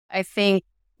I think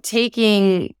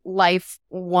taking life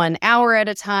 1 hour at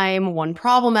a time, one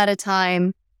problem at a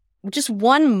time, just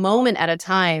one moment at a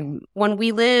time. When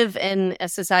we live in a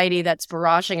society that's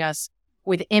barraging us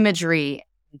with imagery,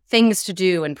 things to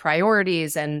do and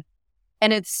priorities, and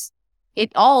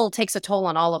it all takes a toll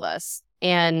on all of us.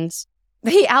 And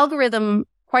the algorithm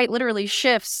quite literally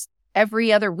shifts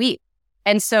every other week.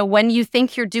 And so when you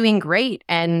think you're doing great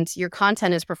and your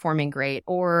content is performing great,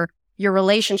 or your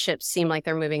relationships seem like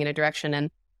they're moving in a direction,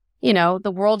 and,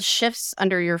 the world shifts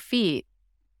under your feet,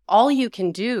 all you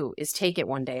can do is take it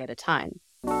one day at a time.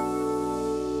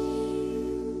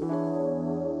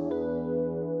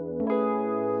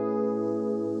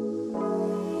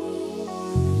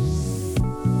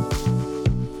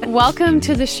 Welcome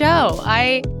to the show.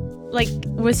 I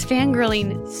was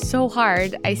fangirling so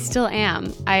hard. I still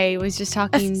am. I was just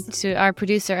talking to our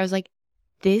producer. I was like,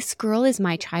 this girl is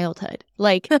my childhood.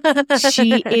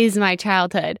 She is my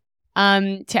childhood.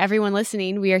 To everyone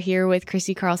listening, we are here with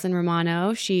Christy Carlson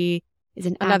Romano. She is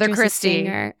another actress, Christy.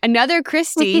 Singer. Another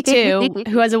Christy, too,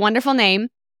 who has a wonderful name.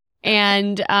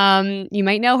 And you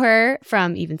might know her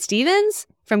from Even Stevens,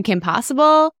 from Kim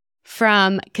Possible,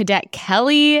 from Cadet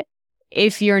Kelly.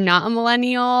 If you're not a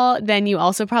millennial, then you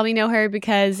also probably know her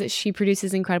because she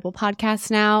produces incredible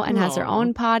podcasts now and has her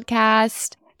own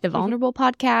podcast, The Vulnerable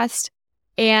Podcast,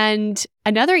 and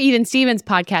another Even Stevens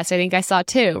podcast I think I saw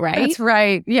too, right? That's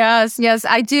right. Yes,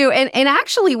 I do. And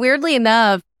actually, weirdly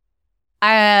enough,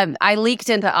 I leaked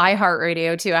into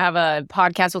iHeartRadio too. I have a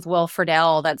podcast with Will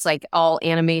Friedle that's all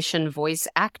animation voice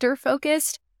actor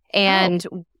focused. And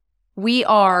we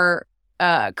are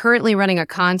currently running a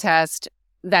contest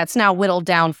that's now whittled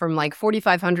down from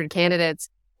 4,500 candidates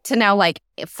to now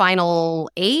final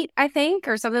 8, I think,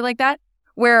 or something like that,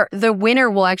 where the winner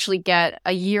will actually get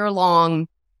a year-long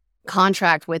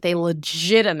contract with a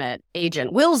legitimate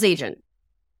agent, Will's agent.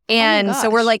 And so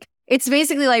we're it's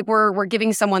basically we're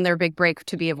giving someone their big break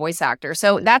to be a voice actor.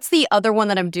 So that's the other one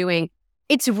that I'm doing.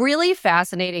 It's really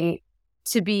fascinating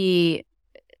to be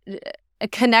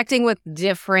connecting with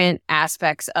different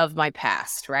aspects of my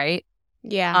past, right?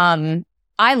 Yeah.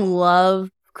 I love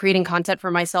creating content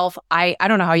for myself. I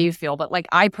don't know how you feel, but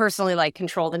I personally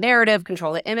control the narrative,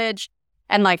 control the image,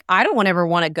 and I don't ever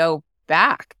want to go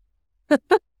back.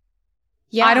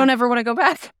 Yeah. I don't ever want to go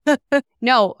back.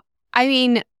 No, I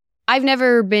mean, I've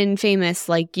never been famous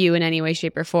like you in any way,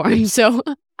 shape, or form. So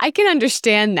I can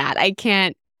understand that. I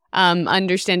can't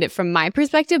understand it from my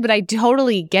perspective, but I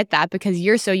totally get that because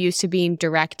you're so used to being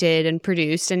directed and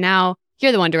produced. And now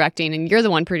you're the one directing and you're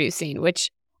the one producing, which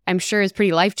I'm sure is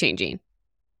pretty life-changing.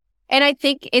 And I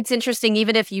think it's interesting,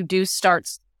 even if you do start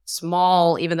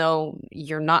small, even though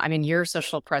you're not, your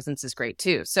social presence is great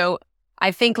too. So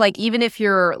I think even if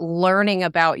you're learning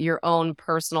about your own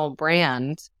personal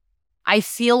brand, I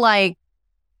feel like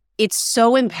it's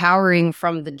so empowering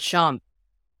from the jump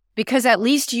because at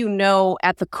least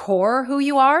at the core who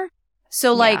you are.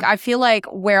 So I feel like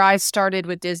where I started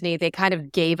with Disney, they kind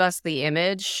of gave us the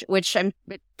image, which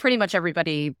pretty much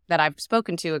everybody that I've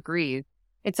spoken to agrees.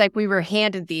 It's we were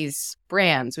handed these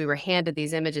brands, we were handed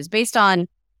these images based on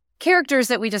characters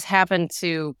that we just happened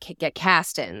to get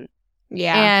cast in.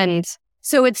 Yeah. And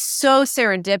so it's so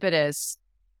serendipitous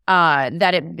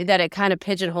that it kind of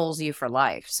pigeonholes you for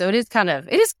life. So it is kind of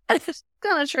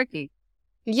tricky.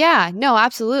 Yeah, no,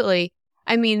 absolutely.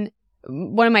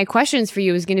 One of my questions for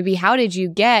you is going to be, how did you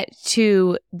get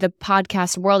to the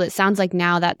podcast world? It sounds like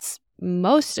now that's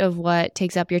most of what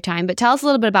takes up your time, but tell us a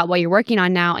little bit about what you're working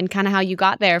on now and kind of how you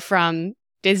got there from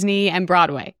Disney and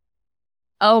Broadway.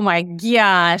 Oh my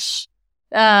gosh.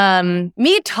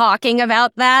 Me talking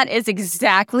about that is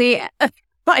exactly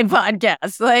my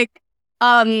podcast.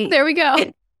 There we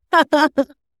go.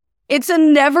 It's a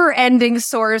never-ending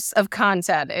source of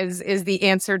content is the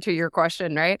answer to your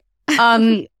question, right?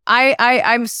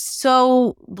 I'm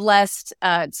so blessed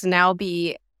to now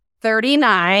be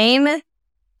 39.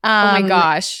 Oh my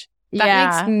gosh.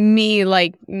 That makes me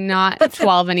not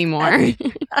 12 anymore.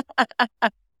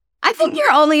 I think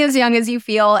you're only as young as you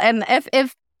feel. And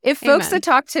if folks that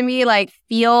talk to me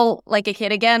feel like a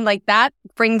kid again, that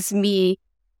brings me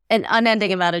an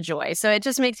unending amount of joy. So it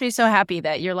just makes me so happy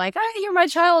that you're you're my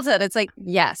childhood. It's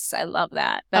yes, I love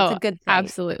that. That's a good thing.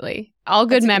 Absolutely. All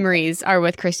good memories are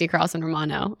with Christy Carlson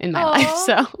Romano in my life.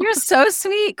 So you're so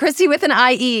sweet. Christy with an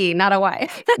IE, not a Y.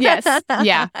 Yes.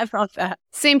 Yeah. I felt that.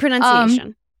 Same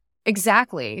pronunciation.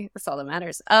 Exactly. That's all that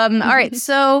matters. All right.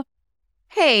 So,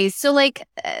 hey,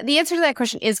 the answer to that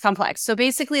question is complex. So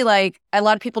basically, a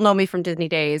lot of people know me from Disney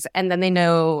days, and then they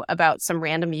know about some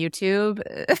random YouTube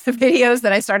videos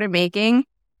that I started making.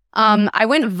 I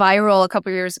went viral a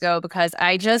couple years ago because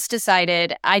I just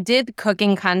decided I did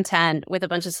cooking content with a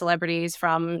bunch of celebrities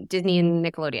from Disney and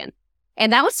Nickelodeon.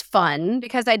 And that was fun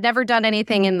because I'd never done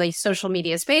anything in the social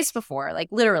media space before, like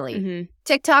literally. Mm-hmm.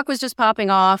 TikTok was just popping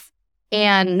off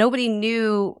and nobody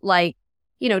knew, like,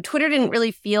 Twitter didn't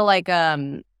really feel like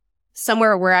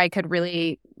somewhere where I could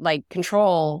really like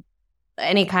control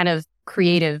any kind of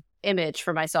creative image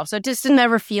for myself. So it just didn't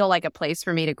ever feel like a place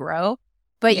for me to grow.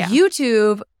 But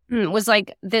YouTube was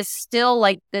like this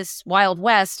Wild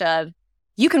West of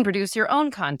you can produce your own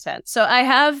content. So I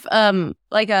have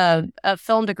like a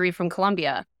film degree from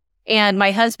Columbia, and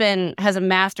my husband has a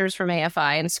master's from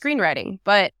AFI in screenwriting,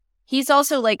 but he's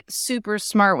also like super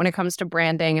smart when it comes to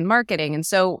branding and marketing. And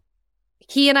so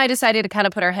he and I decided to kind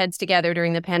of put our heads together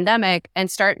during the pandemic and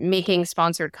start making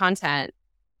sponsored content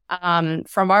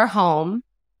from our home.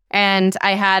 And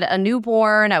I had a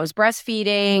newborn, I was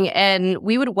breastfeeding, and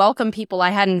we would welcome people I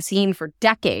hadn't seen for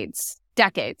decades,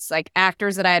 like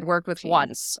actors that I had worked with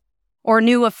once or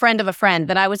knew a friend of a friend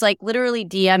that I was like literally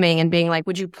DMing and being like,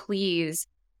 would you please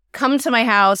come to my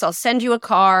house? I'll send you a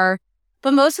car.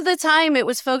 But most of the time it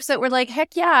was folks that were like,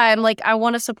 heck yeah, I'm like, I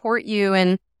want to support you.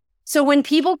 And so when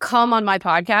people come on my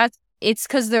podcast, it's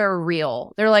because they're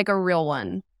real. They're like a real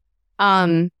one.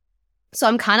 So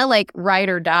I'm kind of like ride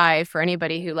or die for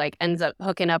anybody who like ends up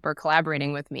hooking up or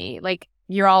collaborating with me. Like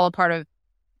you're all a part of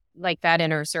like that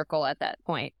inner circle at that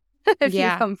point. If you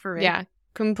come for me. Yeah,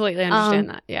 completely understand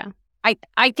that. Yeah.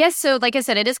 I guess so. Like I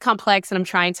said, it is complex and I'm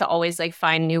trying to always like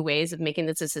find new ways of making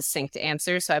this a succinct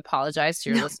answer. So I apologize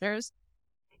to your listeners.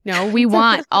 No, we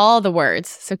want all the words.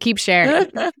 So keep sharing.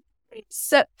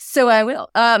 So I will.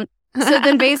 So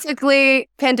then basically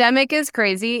pandemic is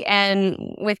crazy, and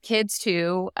with kids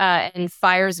too, and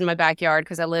fires in my backyard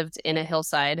because I lived in a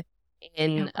hillside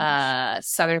in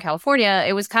Southern California.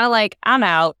 It was kind of like, I'm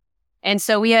out. And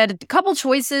so we had a couple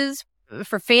choices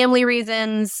for family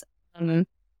reasons and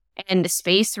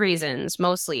space reasons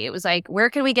mostly. It was like, where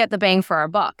can we get the bang for our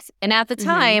bucks? And at the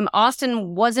time,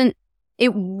 Austin wasn't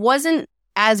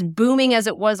as booming as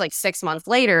it was like 6 months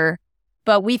later.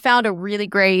 But we found a really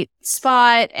great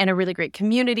spot and a really great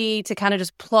community to kind of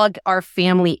just plug our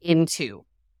family into.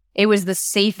 It was the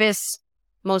safest,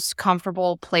 most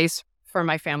comfortable place for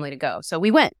my family to go. So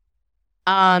we went.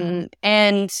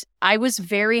 And I was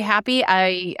very happy.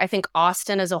 I think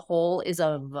Austin as a whole is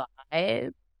a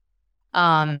vibe.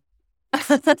 I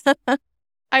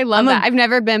love that. I've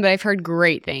never been, but I've heard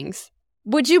great things.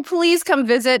 Would you please come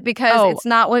visit? Because it's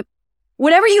not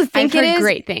whatever you think it is,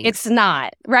 great things. It's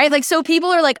not, right? Like, so people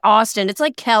are like, Austin, it's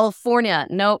like California.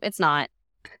 No, it's not.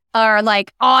 Or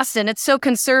like, Austin, it's so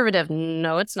conservative.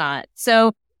 No, it's not.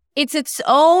 So it's its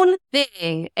own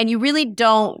thing, and you really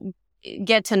don't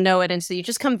get to know it until you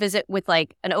just come visit with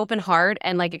like an open heart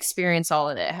and like experience all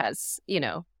of it has,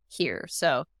 here.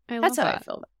 So that's how I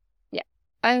feel about it. Yeah.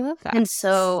 I love that. And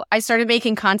so I started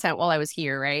making content while I was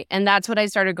here, right? And that's what I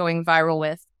started going viral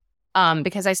with.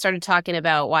 Because I started talking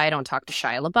about why I don't talk to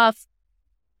Shia LaBeouf.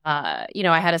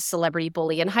 I had a celebrity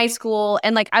bully in high school,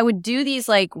 and like I would do these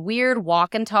like weird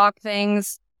walk and talk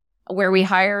things where we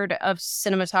hired a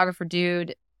cinematographer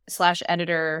dude /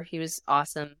 editor. He was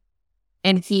awesome.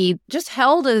 And he just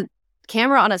held a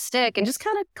camera on a stick and just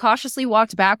kind of cautiously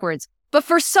walked backwards. But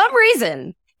for some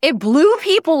reason, it blew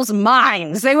people's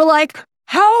minds. They were like,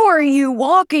 how are you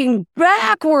walking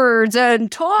backwards and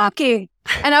talking?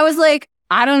 And I was like,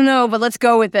 I don't know, but let's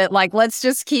go with it. Like, let's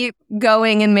just keep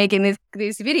going and making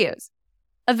these videos.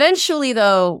 Eventually,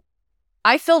 though,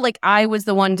 I felt like I was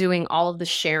the one doing all of the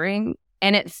sharing.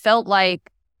 And it felt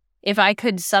like if I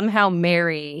could somehow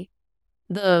marry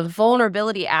the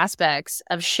vulnerability aspects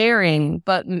of sharing,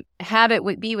 but have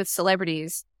it be with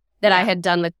celebrities that I had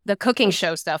done the cooking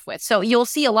show stuff with. So you'll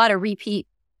see a lot of repeat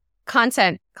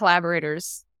content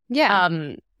collaborators.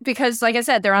 Yeah. Because like I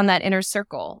said, they're on that inner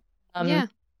circle.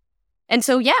 And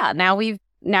so, now we've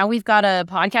got a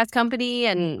podcast company,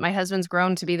 and my husband's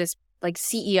grown to be this like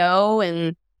CEO,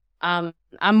 and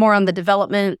I'm more on the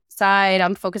development side.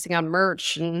 I'm focusing on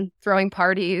merch and throwing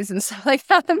parties and stuff like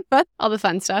that. All the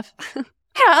fun stuff.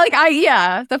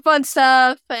 The fun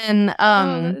stuff, and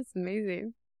that's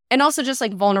amazing. And also just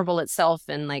like vulnerable itself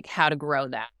and like how to grow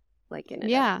that. Like in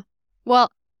it.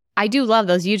 Well, I do love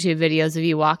those YouTube videos of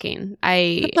you walking.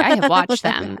 I have watched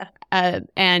them.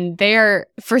 And they're,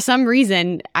 for some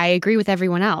reason, I agree with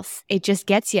everyone else. It just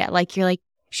gets you. Like, you're like,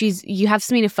 you have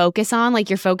something to focus on. Like,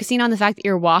 you're focusing on the fact that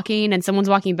you're walking and someone's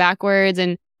walking backwards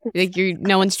and like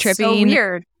no one's tripping. So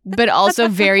weird. But also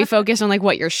very focused on like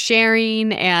what you're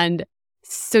sharing. And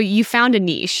so you found a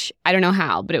niche. I don't know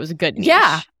how, but it was a good niche.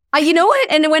 Yeah. You know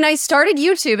what? And when I started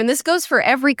YouTube, and this goes for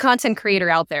every content creator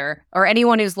out there or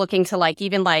anyone who's looking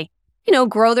to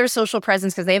grow their social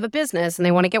presence because they have a business and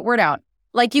they want to get word out.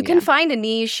 Like you can find a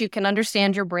niche, you can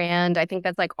understand your brand. I think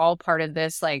that's like all part of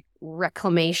this like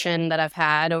reclamation that I've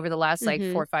had over the last like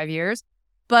 4 or 5 years.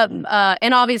 But,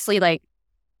 and obviously like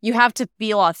you have to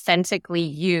feel authentically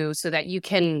you so that you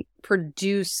can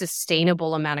produce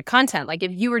sustainable amount of content. Like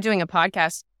if you were doing a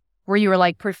podcast where you were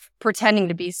like pretending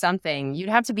to be something, you'd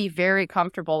have to be very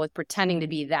comfortable with pretending to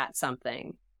be that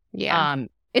something. Yeah.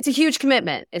 It's a huge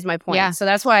commitment is my point. Yeah. So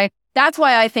that's why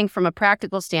I think from a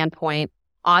practical standpoint,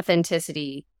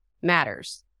 authenticity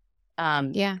matters.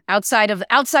 Outside of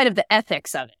the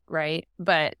ethics of it, right?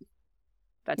 But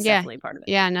that's definitely part of it.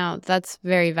 Yeah, no, that's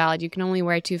very valid. You can only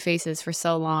wear two faces for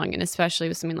so long, and especially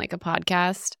with something like a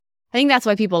podcast. I think that's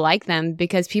why people like them,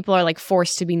 because people are like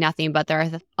forced to be nothing but their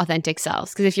authentic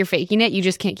selves. Because if you're faking it, you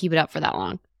just can't keep it up for that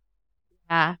long.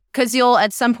 Yeah, because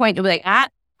at some point you'll be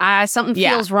like, something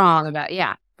feels wrong about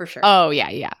for sure. Oh,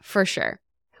 yeah, for sure.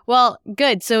 Well,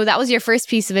 good. So that was your first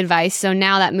piece of advice. So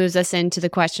now that moves us into the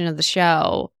question of the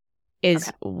show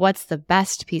is what's the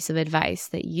best piece of advice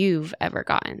that you've ever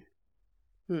gotten?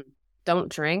 Don't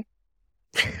drink.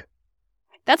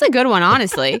 That's a good one,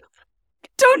 honestly.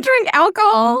 Don't drink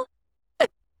alcohol.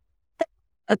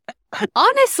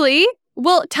 Honestly,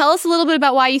 well, tell us a little bit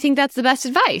about why you think that's the best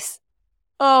advice.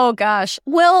 Oh, gosh.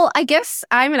 Well, I guess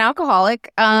I'm an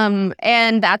alcoholic, and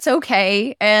that's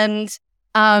okay. And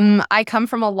I come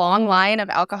from a long line of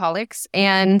alcoholics,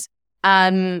 and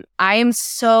I am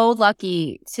so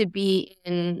lucky to be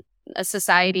in a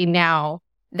society now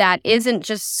that isn't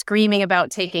just screaming about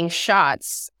taking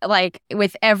shots, like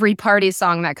with every party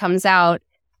song that comes out.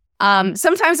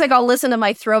 Sometimes like I'll listen to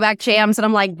my throwback jams and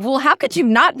I'm like, well, how could you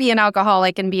not be an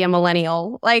alcoholic and be a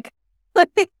millennial? Like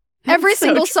every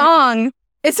single song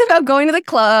is about going to the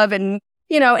club and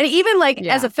even like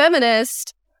as a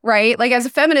feminist, right? Like as a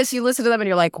feminist, you listen to them and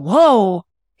you're like, whoa,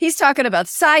 he's talking about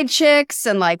side chicks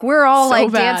and like we're all so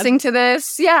like bad. Dancing to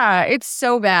this. Yeah, it's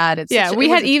so bad. We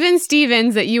had Even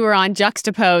Stevens that you were on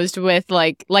juxtaposed with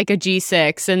like a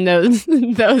G6 and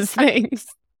those things.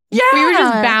 Yeah. We were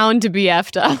just bound to be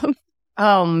effed up.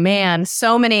 Oh man,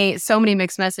 so many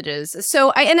mixed messages.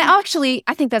 So I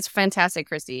think that's fantastic,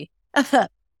 Christy.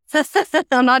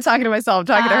 I'm not talking to myself, I'm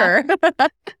talking to her.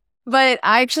 But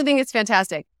I actually think it's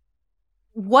fantastic.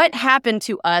 What happened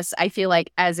to us, I feel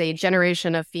like, as a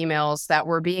generation of females that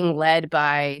were being led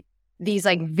by these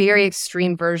like very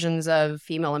extreme versions of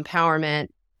female empowerment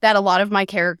that a lot of my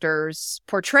characters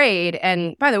portrayed.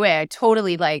 And by the way, I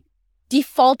totally like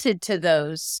defaulted to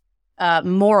those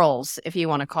morals, if you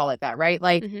want to call it that, right?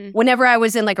 Like whenever I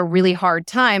was in like a really hard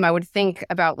time, I would think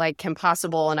about like Kim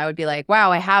Possible and I would be like,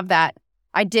 wow, I have that.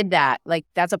 I did that. Like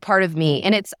that's a part of me.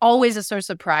 And it's always a source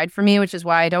of pride for me, which is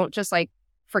why I don't just like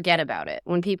forget about it.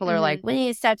 When people are like, when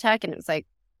you stop talking, it's like,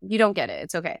 you don't get it.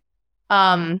 It's okay.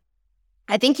 I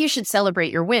think you should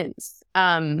celebrate your wins.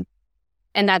 And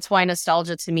that's why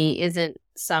nostalgia to me isn't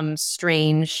some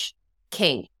strange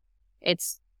kink.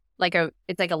 It's like a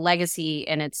legacy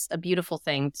and it's a beautiful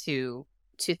thing to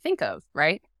think of,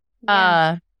 right?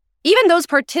 Yeah. Even those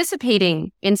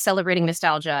participating in celebrating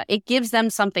nostalgia, it gives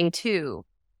them something too.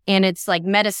 And it's like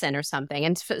medicine or something.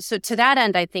 And so to that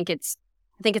end, I think it's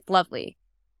lovely.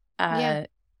 But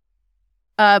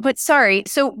sorry.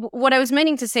 So what I was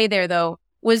meaning to say there, though,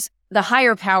 was the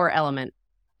higher power element,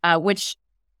 which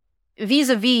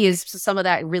vis-a-vis is some of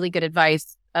that really good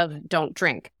advice of don't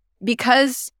drink.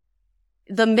 Because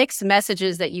the mixed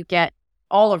messages that you get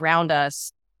all around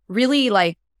us really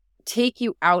like take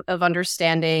you out of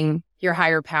understanding your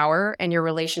higher power and your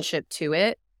relationship to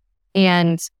it.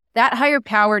 And that higher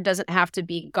power doesn't have to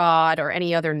be God or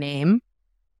any other name.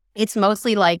 It's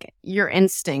mostly like your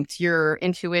instinct, your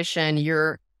intuition,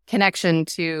 your connection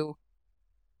to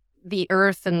the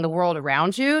earth and the world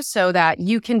around you so that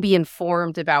you can be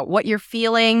informed about what you're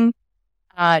feeling,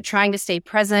 trying to stay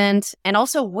present, and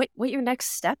also what your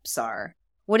next steps are.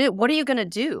 What are you going to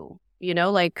do?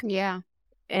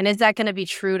 And is that going to be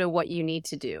true to what you need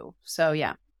to do? So,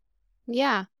 yeah.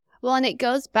 Yeah. Well, and it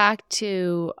goes back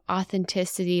to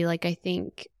authenticity. Like, I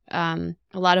think a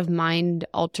lot of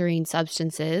mind-altering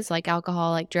substances like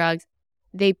alcohol, like drugs,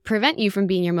 they prevent you from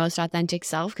being your most authentic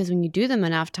self because when you do them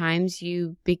enough times,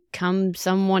 you become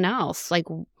someone else.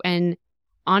 And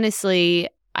honestly,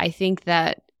 I think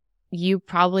that you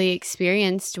probably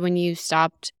experienced when you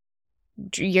stopped.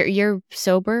 You're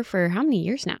sober for how many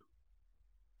years now?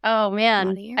 Oh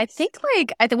man, I think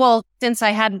since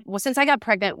I got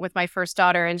pregnant with my first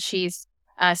daughter, and she's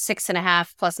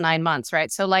 6.5 plus 9 months,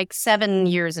 right? So like 7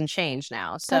 years and change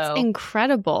now. So That's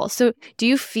incredible. So do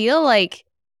you feel like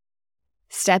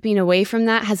stepping away from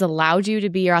that has allowed you to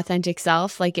be your authentic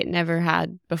self like it never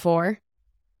had before?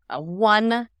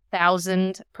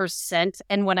 1,000%.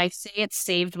 And when I say it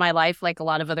saved my life, like a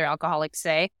lot of other alcoholics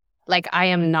say, like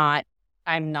I'm not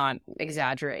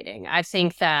exaggerating. I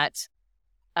think that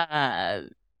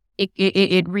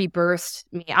it rebirthed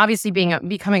me. Obviously,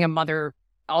 becoming a mother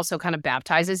also kind of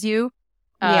baptizes you.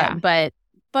 Yeah. But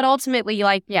ultimately,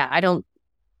 like, it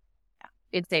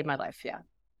saved my life. Yeah.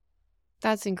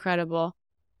 That's incredible.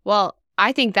 Well,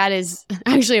 I think that is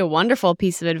actually a wonderful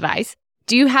piece of advice.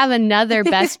 Do you have another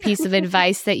best piece of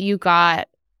advice that you got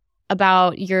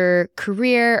about your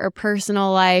career or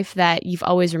personal life that you've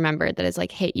always remembered that has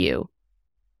like hit you?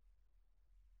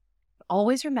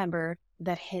 Always remember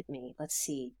that hit me. Let's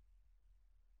see.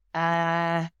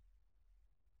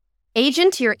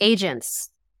 Agent your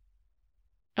agents.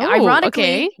 Oh,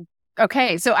 ironically,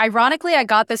 okay. So ironically, I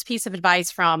got this piece of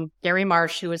advice from Gary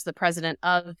Marsh, who was the president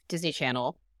of Disney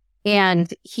Channel.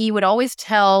 And he would always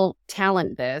tell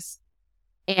talent this.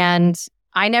 And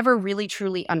I never really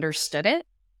truly understood it.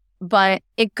 But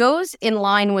it goes in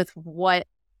line with what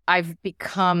I've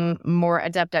become more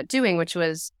adept at doing, which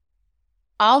was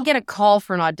I'll get a call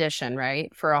for an audition,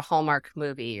 right? For a Hallmark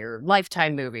movie or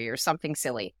Lifetime movie or something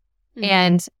silly. Mhm.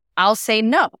 And I'll say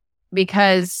no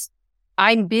because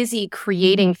I'm busy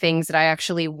creating things that I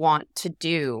actually want to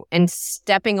do. And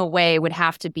stepping away would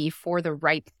have to be for the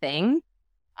right thing.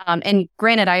 And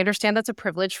granted, I understand that's a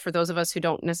privilege for those of us who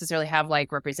don't necessarily have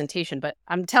like representation, but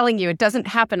I'm telling you, it doesn't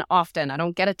happen often. I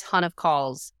don't get a ton of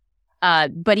calls.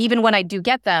 But even when I do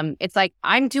get them, it's like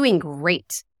I'm doing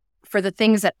great for the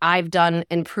things that I've done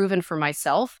and proven for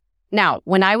myself. Now,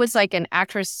 when I was like an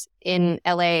actress in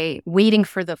LA waiting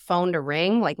for the phone to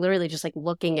ring, like literally just like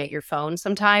looking at your phone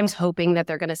sometimes, hoping that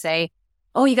they're going to say,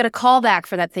 oh, you got a call back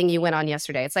for that thing you went on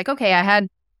yesterday. It's like, okay, I had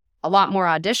a lot more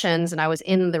auditions and I was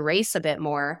in the race a bit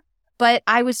more, but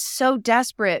I was so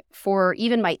desperate for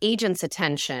even my agent's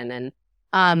attention.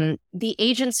 And the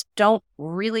agents don't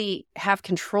really have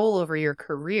control over your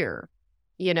career.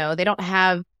 You know, they don't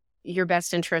have your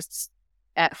best interests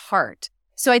at heart.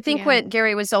 So I think what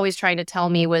Gary was always trying to tell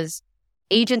me was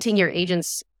agenting your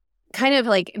agents, kind of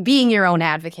like being your own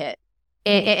advocate.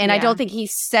 And I don't think he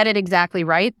said it exactly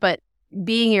right, but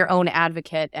being your own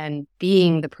advocate and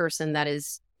being the person that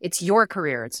is, it's your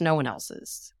career. It's no one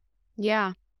else's.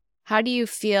 Yeah. How do you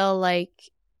feel like,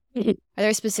 are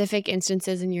there specific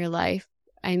instances in your life?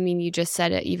 I mean, you just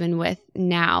said it even with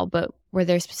now, but were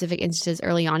there specific instances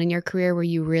early on in your career where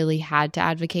you really had to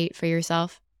advocate for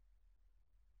yourself?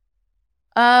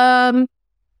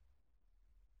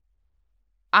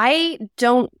 I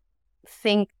don't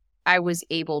think I was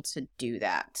able to do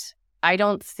that. I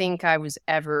don't think I was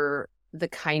ever the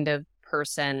kind of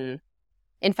person.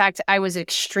 In fact, I was an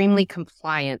extremely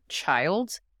compliant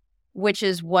child, which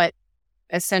is what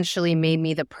essentially made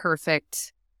me the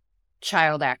perfect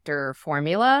child actor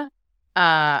formula.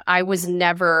 I was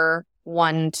never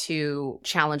one to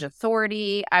challenge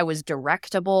authority. I was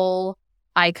directable.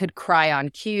 I could cry on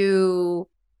cue.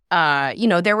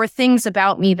 There were things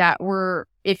about me that were,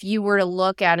 if you were to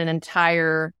look at an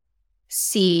entire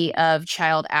sea of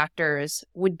child actors,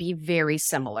 would be very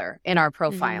similar in our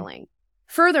profiling.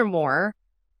 Furthermore,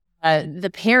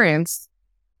 the parents,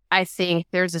 I think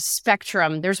there's a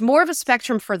spectrum. There's more of a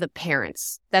spectrum for the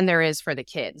parents than there is for the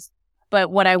kids.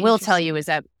 But what I will tell you is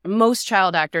that most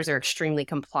child actors are extremely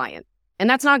compliant. And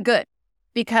that's not good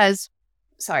because,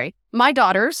 my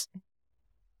daughters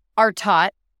are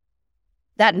taught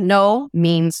that no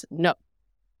means no.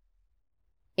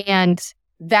 And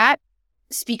that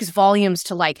speaks volumes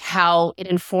to like how it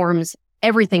informs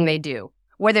everything they do.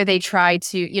 Whether they try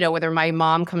to, whether my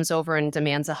mom comes over and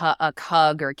demands a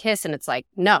hug or a kiss, and it's like,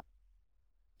 no.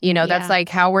 That's like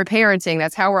how we're parenting.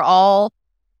 That's how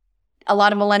a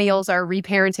lot of millennials are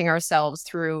reparenting ourselves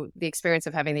through the experience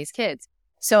of having these kids.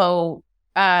 So,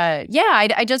 I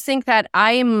just think that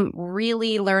I'm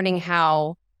really learning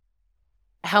how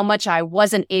much I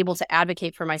wasn't able to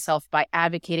advocate for myself by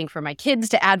advocating for my kids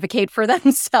to advocate for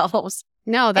themselves.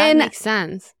 No, that makes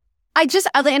sense. I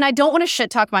don't want to shit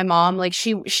talk my mom. Like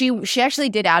she actually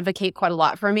did advocate quite a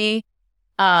lot for me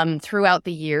throughout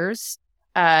the years.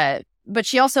 But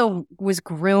she also was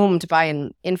groomed by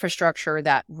an infrastructure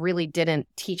that really didn't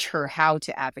teach her how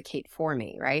to advocate for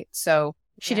me, right? So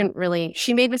she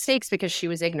made mistakes because she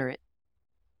was ignorant.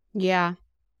 Yeah.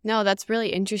 No, that's really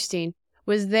interesting.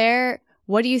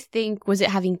 What do you think, was it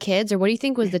having kids, or what do you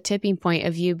think was the tipping point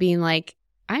of you being like,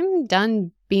 I'm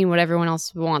done being what everyone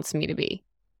else wants me to be?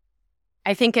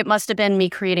 I think it must have been me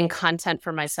creating content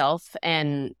for myself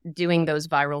and doing those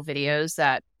viral videos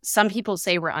that some people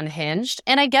say were unhinged.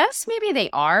 And I guess maybe they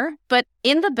are, but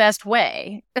in the best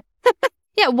way.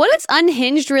 Yeah, what does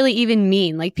unhinged really even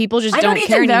mean? Like, people just I don't don't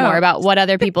care even know. anymore about what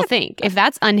other people think. If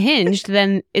that's unhinged,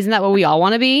 then isn't that what we all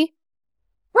want to be?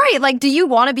 Right. Like, do you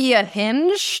want to be a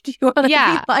hinge? Do you want to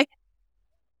Yeah. be like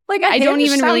a I don't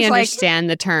hinge even really sounds like- understand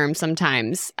the term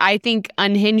sometimes. I think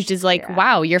unhinged is like, Yeah.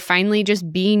 wow, you're finally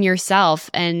just being yourself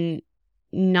and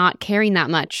not caring that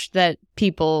much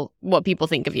what people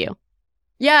think of you.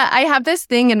 Yeah, I have this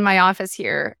thing in my office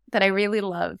here that I really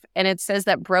love, and it says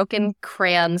that broken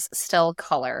crayons still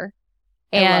color.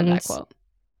 I love that quote.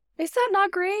 Is that not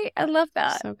great? I love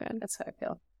that. So good. That's how I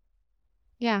feel.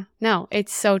 Yeah, no,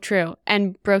 it's so true.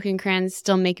 And broken crayons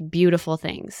still make beautiful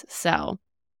things. So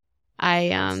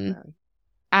I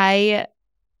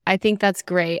think that's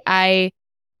great. That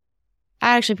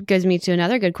actually gives me to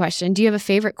another good question. Do you have a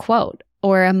favorite quote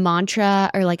or a mantra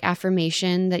or like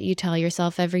affirmation that you tell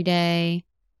yourself every day?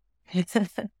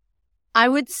 I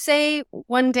would say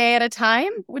one day at a time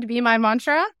would be my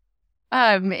mantra.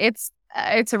 It's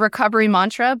a recovery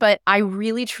mantra, but I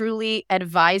really truly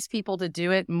advise people to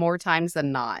do it more times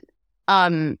than not.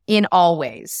 In all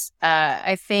ways.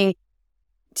 I think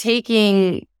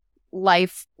taking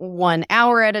life 1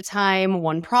 hour at a time,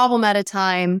 one problem at a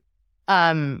time,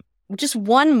 just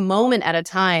one moment at a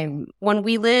time. When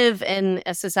we live in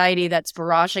a society that's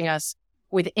barraging us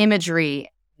with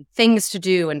imagery, things to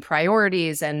do and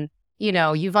priorities, and, you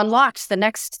know, you've unlocked the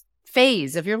next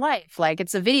phase of your life. Like,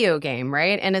 it's a video game,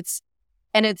 right? And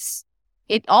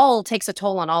it all takes a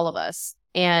toll on all of us.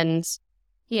 And,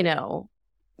 you know,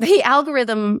 the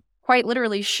algorithm quite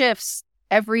literally shifts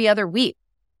every other week.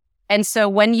 And so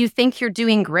when you think you're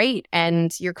doing great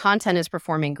and your content is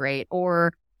performing great,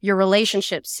 or your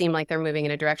relationships seem like they're moving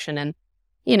in a direction, and,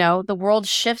 you know, the world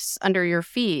shifts under your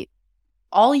feet,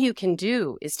 all you can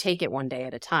do is take it one day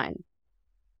at a time.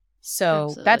 So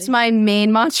Absolutely. That's my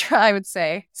main mantra, I would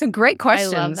say. Some great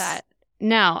questions. I love that.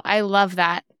 No, I love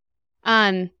that.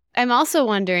 I'm also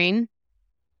wondering,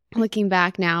 looking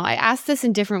back now, I asked this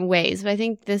in different ways, but I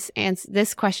think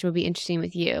this question would be interesting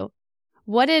with you.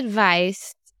 What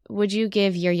advice would you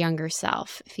give your younger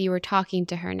self if you were talking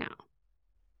to her now?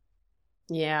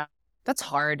 Yeah, that's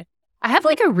hard. I have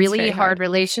like a really hard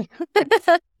relation.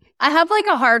 I have like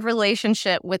a hard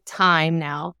relationship with time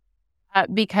now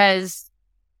because,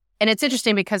 and it's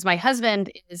interesting because my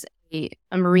husband is a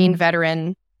Marine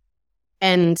veteran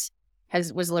and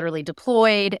was literally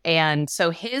deployed. And so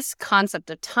his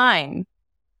concept of time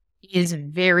is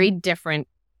very different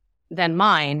than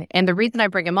mine. And the reason I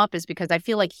bring him up is because I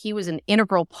feel like he was an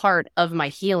integral part of my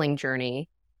healing journey.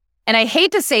 And I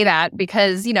hate to say that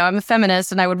because, you know, I'm a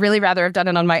feminist and I would really rather have done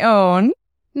it on my own.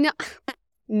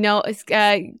 No,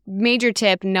 major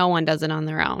tip, no one does it on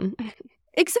their own.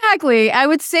 Exactly. I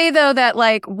would say, though, that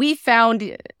like we found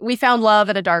love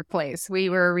at a dark place. We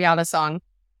were a Rihanna song.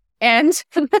 And,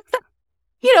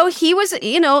 you know, he was,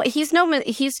 you know,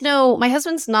 my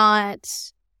husband's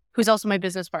not, who's also my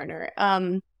business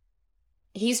partner.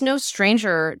 He's no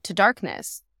stranger to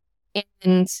darkness.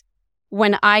 And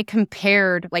when I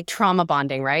compared like trauma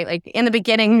bonding, right? Like in the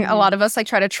beginning, a lot of us like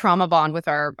try to trauma bond with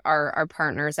our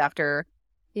partners after,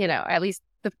 you know, at least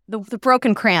the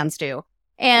broken crayons do.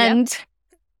 And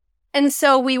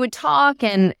so we would talk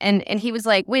and he was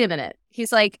like, wait a minute.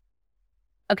 He's like,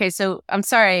 okay, so I'm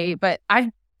sorry, but I've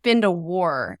been to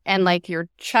war and like your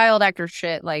child actor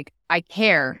shit, like I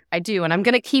care. I do. And I'm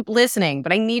going to keep listening,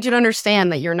 but I need you to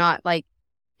understand that you're not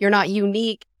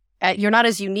unique. You're not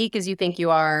as unique as you think you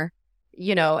are,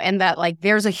 you know, and that like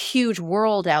there's a huge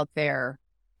world out there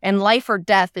and life or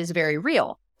death is very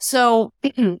real. So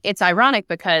it's ironic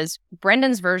because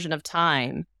Brendan's version of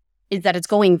time is that it's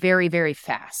going very, very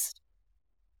fast.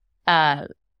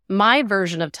 My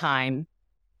version of time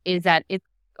is that it's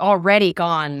already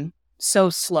gone so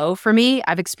slow for me.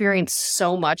 I've experienced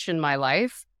so much in my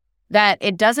life that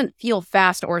it doesn't feel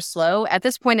fast or slow. At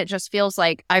this point, it just feels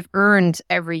like I've earned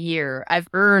every year. I've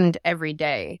earned every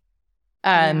day.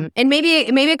 And maybe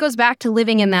it goes back to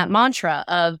living in that mantra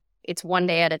of it's one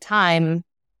day at a time.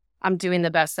 I'm doing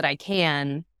the best that I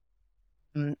can,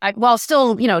 while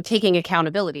still, you know, taking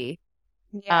accountability.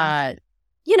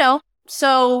 You know,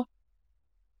 so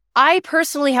I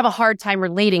personally have a hard time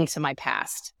relating to my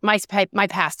past, my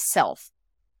past self.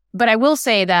 But I will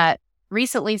say that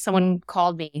recently someone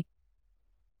called me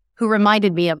who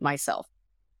reminded me of myself.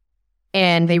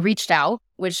 And they reached out,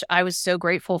 which I was so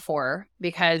grateful for,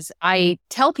 because I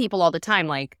tell people all the time,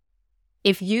 like,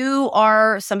 if you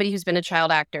are somebody who's been a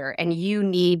child actor and you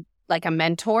need like a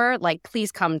mentor, like,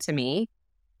 please come to me.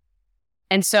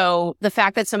 And so the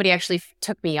fact that somebody actually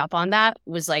took me up on that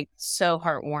was like so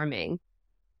heartwarming.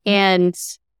 And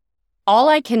all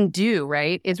I can do,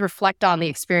 right, is reflect on the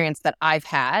experience that I've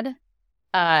had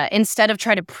instead of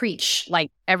try to preach like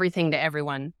everything to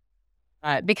everyone.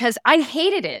 Because I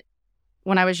hated it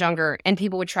when I was younger and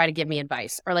people would try to give me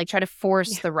advice or like try to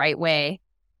force the right way.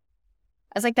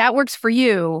 I was like, that works for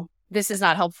you. This is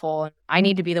not helpful. I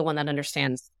need to be the one that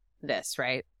understands this,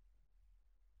 right?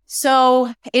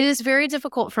 So it is very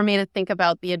difficult for me to think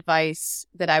about the advice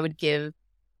that I would give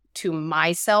to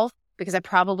myself because I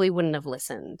probably wouldn't have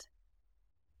listened.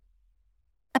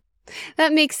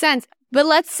 That makes sense. But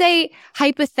let's say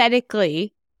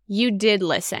hypothetically you did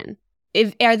listen.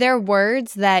 Are there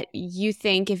words that you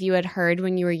think if you had heard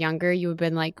when you were younger, you would have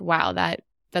been like, wow,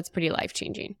 that's pretty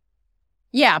life-changing?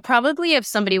 Yeah, probably if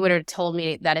somebody would have told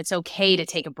me that it's okay to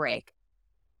take a break.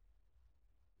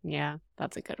 Yeah,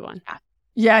 that's a good one.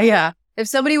 Yeah. If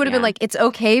somebody would have been like, it's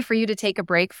okay for you to take a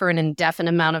break for an indefinite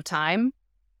amount of time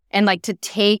and like to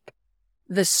take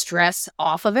the stress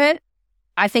off of it,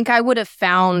 I think I would have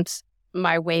found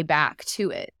my way back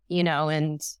to it,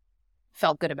 and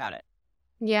felt good about it.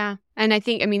 Yeah. And I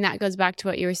think, that goes back to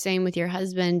what you were saying with your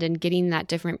husband and getting that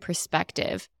different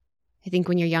perspective. I think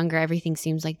when you're younger, everything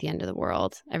seems like the end of the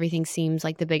world. Everything seems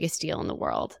like the biggest deal in the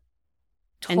world.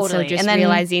 Totally. And so just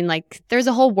realizing like there's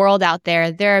a whole world out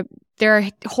there. There are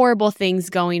horrible things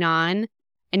going on.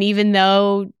 And even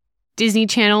though Disney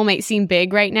Channel might seem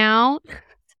big right now,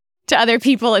 to other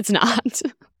people, it's not.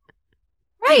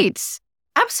 Right.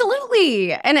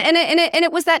 Absolutely. And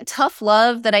it was that tough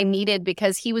love that I needed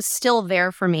because he was still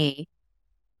there for me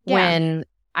when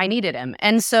I needed him.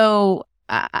 And so,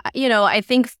 I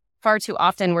think far too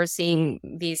often we're seeing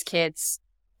these kids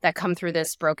that come through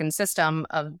this broken system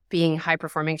of being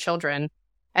high-performing children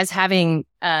as having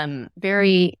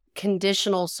very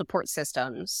conditional support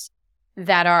systems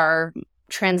that are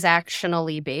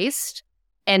transactionally based.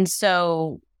 And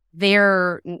so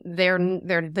they're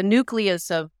the nucleus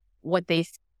of what they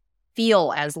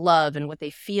feel as love and what they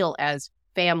feel as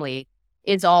family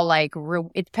is all like,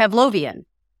 it's Pavlovian.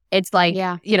 It's like,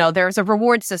 there's a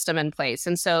reward system in place.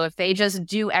 And so if they just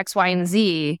do X, Y, and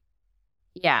Z,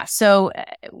 So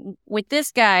with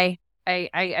this guy,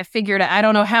 I figured, I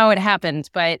don't know how it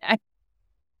happened, but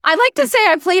I like to say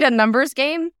I played a numbers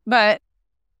game, but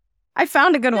I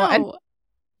found a good one.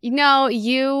 No,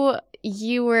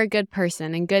 you were a good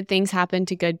person and good things happen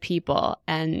to good people.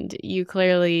 And you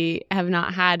clearly have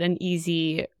not had an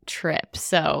easy trip.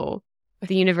 So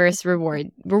the universe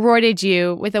rewarded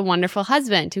you with a wonderful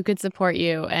husband who could support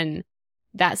you. And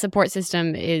that support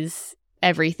system is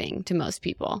everything to most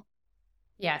people.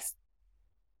 Yes.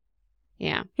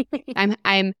 Yeah.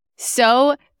 I'm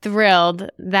so thrilled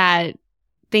that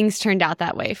things turned out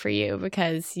that way for you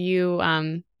because you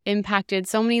impacted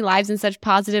so many lives in such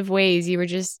positive ways.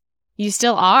 You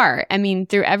still are.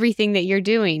 Through everything that you're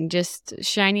doing, just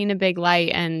shining a big light.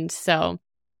 And so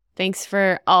thanks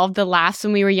for all of the laughs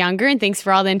when we were younger and thanks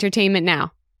for all the entertainment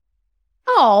now.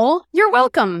 Oh, you're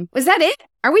welcome. Was that it?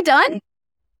 Are we done?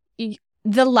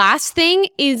 The last thing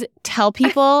is tell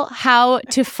people how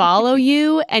to follow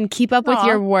you and keep up with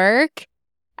your work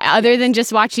other than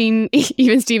just watching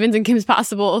Even Stevens and Kim's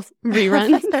Possible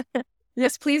reruns.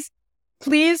 Yes, please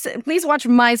watch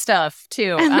my stuff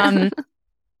too.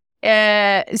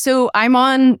 So I'm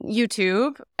on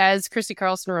YouTube as Christy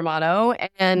Carlson Romano,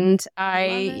 and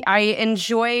I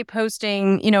enjoy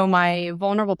posting, my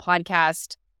vulnerable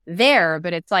podcast there,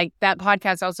 but it's like that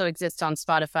podcast also exists on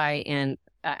Spotify and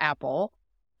Apple.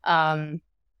 And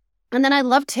then I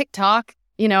love TikTok.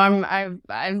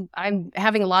 I'm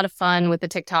having a lot of fun with the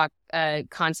TikTok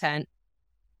content.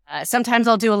 Sometimes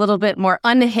I'll do a little bit more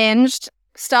unhinged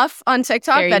stuff on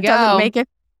TikTok that doesn't make it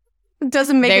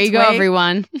there you go,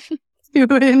 everyone. to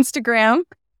Instagram.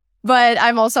 But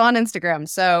I'm also on Instagram.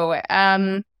 So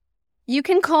you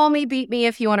can call me, beat me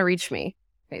if you want to reach me,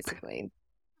 basically.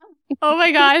 Oh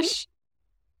my gosh.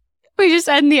 We just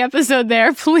end the episode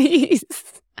there, please.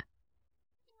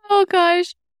 Oh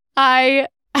gosh. I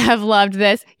have loved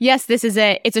this. Yes, this is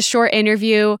it. It's a short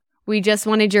interview. We just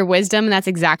wanted your wisdom, and that's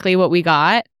exactly what we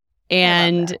got.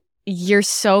 And you're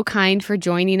so kind for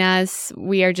joining us.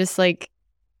 We are just like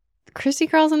Christy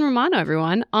Carlson Romano,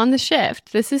 everyone, on the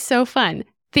shift. This is so fun.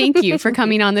 Thank you for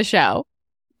coming on the show.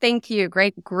 Thank you.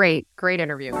 Great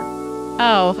interviewer.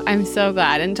 Oh, I'm so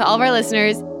glad. And to all of our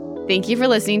listeners, thank you for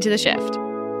listening to The Shift.